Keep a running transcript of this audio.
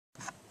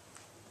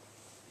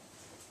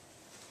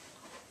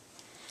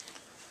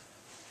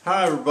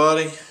Hi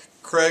everybody,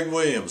 Craig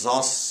Williams,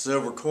 Austin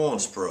Silver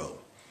Coins Pro.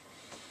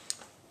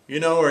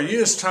 Are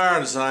you as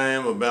tired as I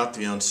am about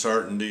the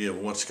uncertainty of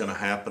what's going to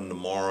happen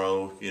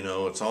tomorrow?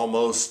 It's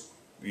almost,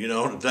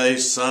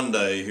 today's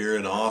Sunday here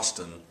in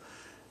Austin,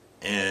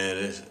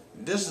 and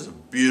this is a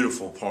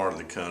beautiful part of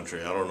the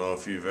country. I don't know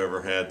if you've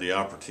ever had the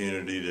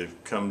opportunity to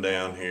come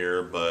down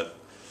here, but,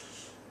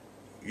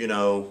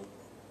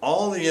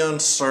 all the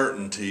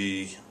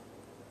uncertainty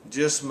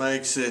just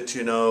makes it,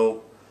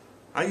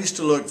 I used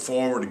to look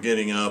forward to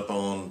getting up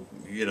on,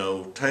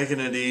 taking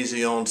it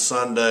easy on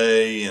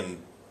Sunday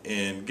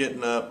and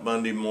getting up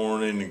Monday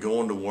morning and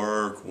going to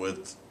work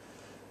with,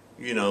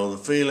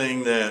 the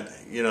feeling that,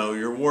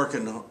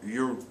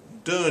 you're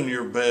doing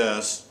your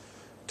best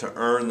to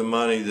earn the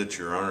money that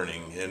you're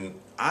earning. And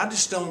I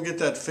just don't get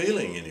that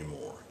feeling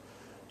anymore.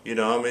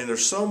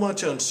 There's so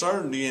much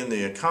uncertainty in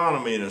the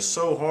economy, and it's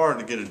so hard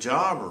to get a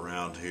job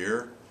around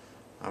here.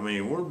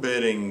 We're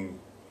bidding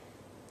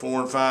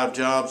 4 and 5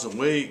 jobs a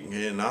week,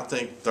 and I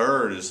think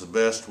third is the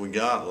best we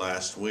got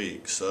last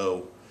week.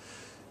 So,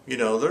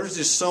 there's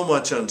just so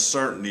much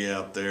uncertainty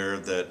out there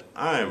that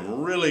I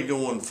am really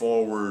going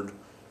forward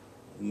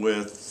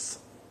with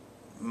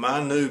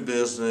my new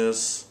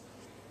business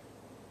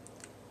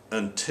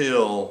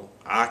until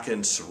I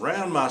can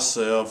surround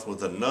myself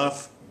with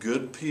enough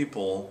good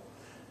people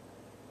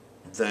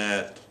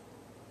that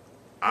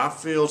I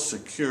feel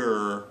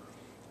secure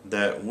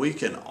that we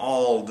can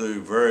all do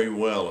very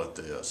well at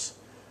this.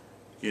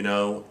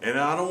 And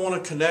I don't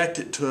want to connect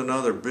it to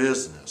another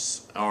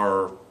business,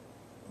 or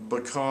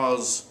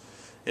because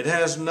it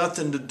has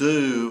nothing to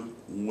do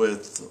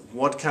with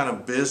what kind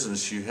of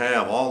business you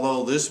have.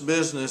 Although this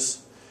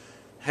business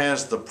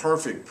has the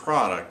perfect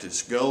product,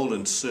 it's gold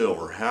and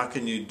silver. How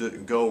can you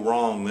go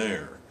wrong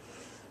there?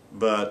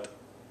 But,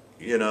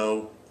 you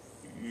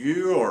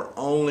are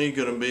only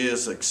going to be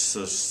as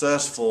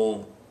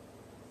successful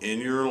in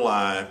your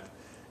life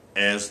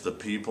as the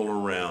people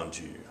around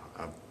you.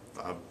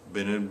 I've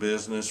been in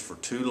business for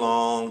too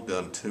long,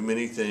 done too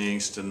many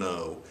things to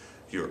know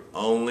you're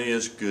only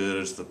as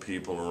good as the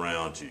people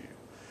around you.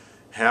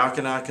 How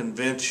can I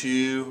convince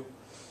you?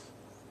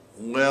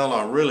 Well,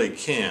 I really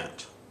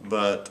can't,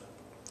 but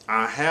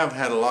I have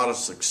had a lot of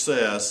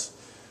success,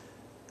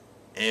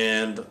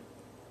 and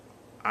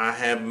I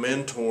have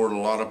mentored a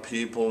lot of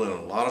people in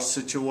a lot of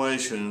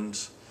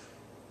situations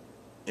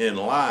in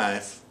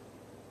life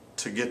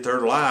to get their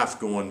life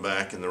going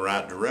back in the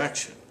right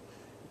direction.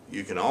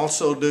 You can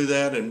also do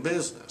that in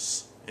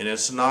business, and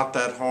it's not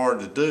that hard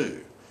to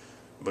do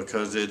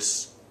because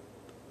it's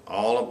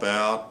all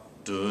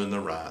about doing the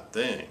right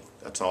thing.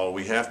 That's all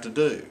we have to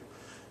do.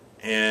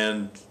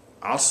 And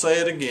I'll say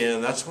it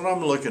again, that's what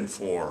I'm looking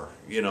for.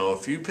 A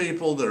few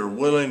people that are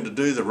willing to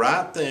do the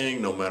right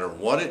thing no matter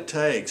what it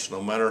takes,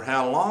 no matter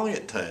how long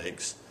it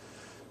takes,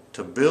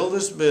 to build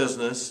this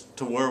business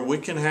to where we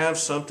can have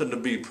something to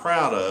be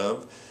proud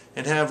of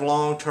and have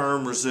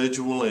long-term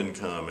residual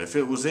income. If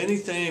it was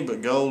anything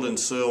but gold and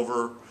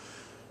silver,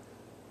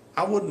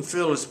 I wouldn't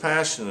feel as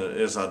passionate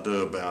as I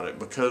do about it,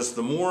 because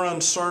the more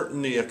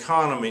uncertain the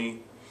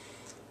economy,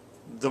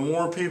 the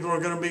more people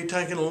are going to be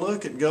taking a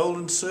look at gold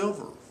and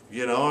silver.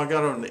 I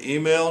got an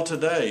email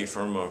today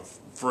from a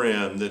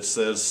friend that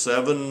says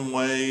 7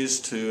 ways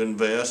to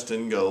invest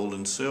in gold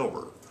and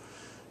silver.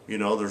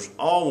 There's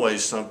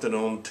always something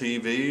on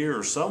TV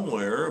or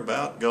somewhere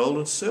about gold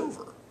and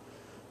silver.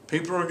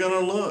 People are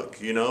going to look,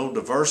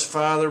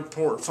 diversify their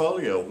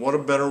portfolio. What a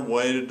better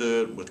way to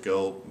do it with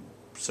gold,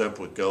 except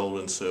with gold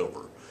and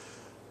silver.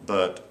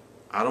 But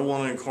I don't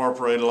want to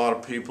incorporate a lot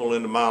of people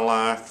into my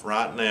life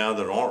right now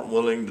that aren't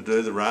willing to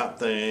do the right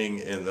thing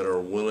and that are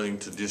willing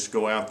to just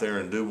go out there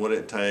and do what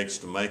it takes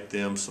to make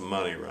them some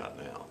money right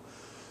now.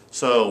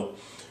 So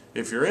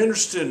if you're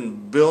interested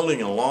in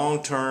building a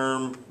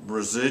long-term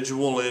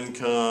residual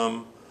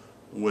income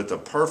with a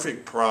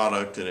perfect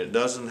product, and it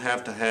doesn't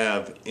have to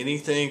have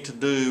anything to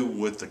do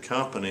with the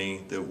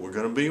company that we're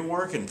going to be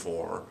working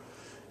for,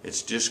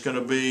 it's just going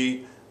to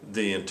be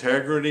the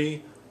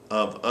integrity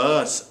of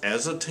us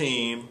as a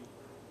team,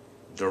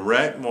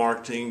 direct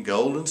marketing,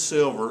 gold and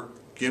silver.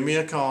 Give me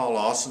a call,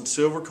 Austin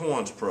Silver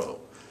Coins Pro,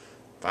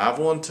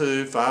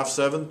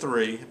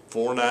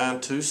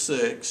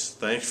 512-573-4926.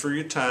 Thanks for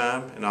your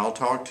time, and I'll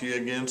talk to you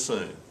again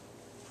soon.